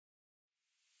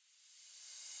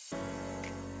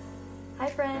Hi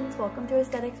friends, welcome to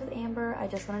Aesthetics with Amber. I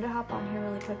just wanted to hop on here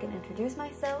really quick and introduce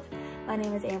myself. My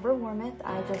name is Amber Warmouth.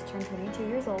 I just turned 22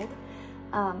 years old.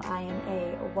 I am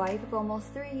a wife of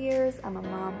almost 3 years. I'm a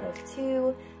mom of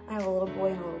 2. I have a little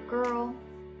boy and a little girl.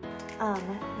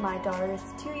 My daughter is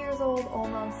 2 years old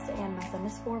almost, and my son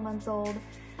is 4 months old.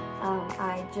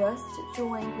 I just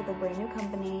joined with a brand new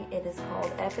company. It is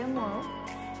called FM World,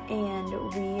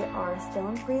 and we are still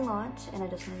in pre-launch, and I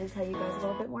just wanted to tell you guys a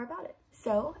little bit more about it.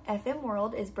 So FM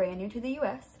World is brand new to the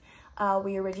US.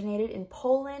 We originated in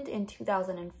Poland in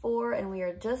 2004, and we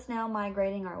are just now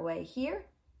migrating our way here.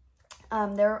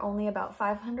 There are only about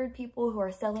 500 people who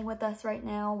are selling with us right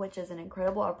now, which is an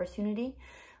incredible opportunity.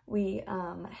 We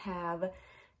have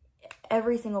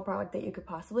every single product that you could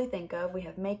possibly think of. We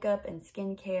have makeup and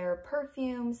skincare,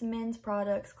 perfumes, men's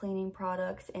products, cleaning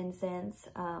products, incense,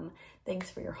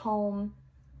 things for your home.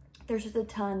 There's just a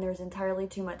ton. There's entirely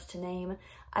too much to name.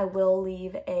 I will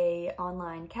leave a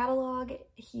online catalog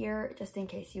here just in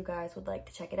case you guys would like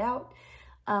to check it out.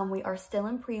 We are still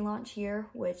in pre-launch here,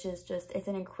 which is it's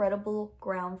an incredible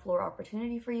ground floor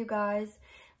opportunity for you guys.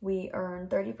 We earn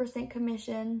 30%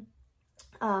 commission.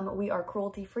 We are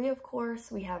cruelty free, of course.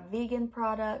 We have vegan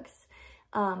products.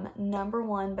 Number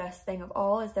one best thing of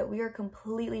all is that we are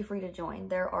completely free to join.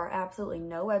 There are absolutely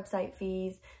no website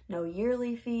fees, no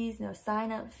yearly fees, no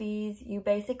sign-up fees. You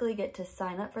basically get to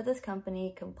sign up for this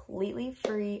company completely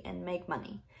free and make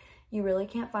money. You really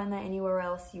can't find that anywhere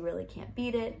else. You really can't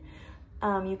beat it.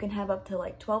 You can have up to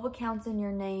like 12 accounts in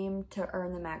your name to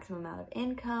earn the maximum amount of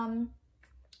income.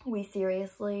 We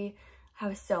seriously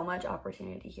have so much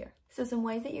opportunity here. So some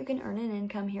ways that you can earn an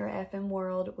income here at FM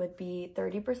World would be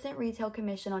 30% retail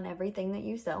commission on everything that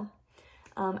you sell.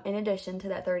 In addition to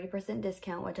that 30%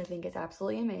 discount, which I think is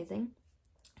absolutely amazing.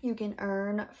 You can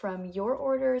earn from your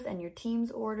orders and your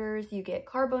team's orders. You get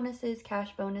car bonuses,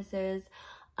 cash bonuses.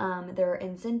 There are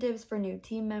incentives for new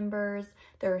team members.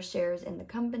 There are shares in the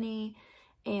company.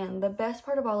 And the best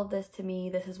part of all of this to me,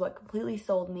 this is what completely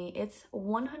sold me. It's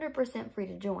 100% free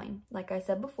to join. Like I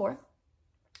said before.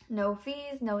 No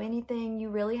fees, no anything. You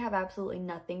really have absolutely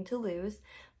nothing to lose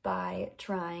by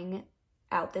trying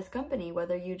out this company,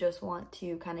 whether you just want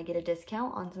to kind of get a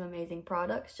discount on some amazing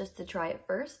products just to try it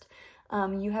first.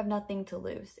 You have nothing to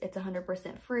lose. It's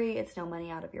 100% free. It's no money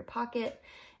out of your pocket.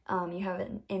 You have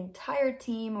an entire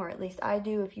team, or at least I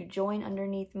do. If you join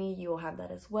underneath me, you will have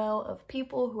that as well, of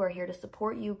people who are here to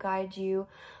support you, guide you,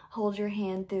 hold your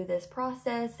hand through this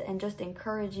process, and just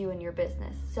encourage you in your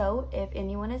business. So if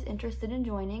anyone is interested in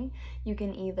joining, you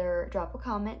can either drop a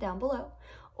comment down below,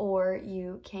 or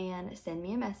you can send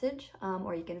me a message,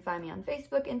 or you can find me on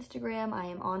Facebook, Instagram. I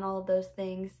am on all of those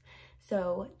things.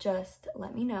 So just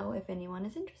let me know if anyone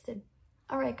is interested.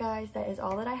 All right, guys, that is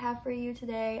all that I have for you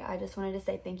today. I just wanted to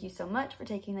say thank you so much for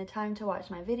taking the time to watch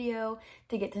my video,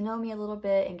 to get to know me a little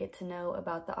bit and get to know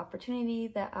about the opportunity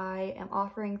that I am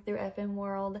offering through FM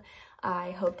World.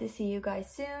 I hope to see you guys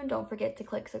soon. Don't forget to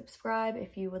click subscribe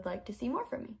if you would like to see more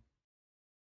from me.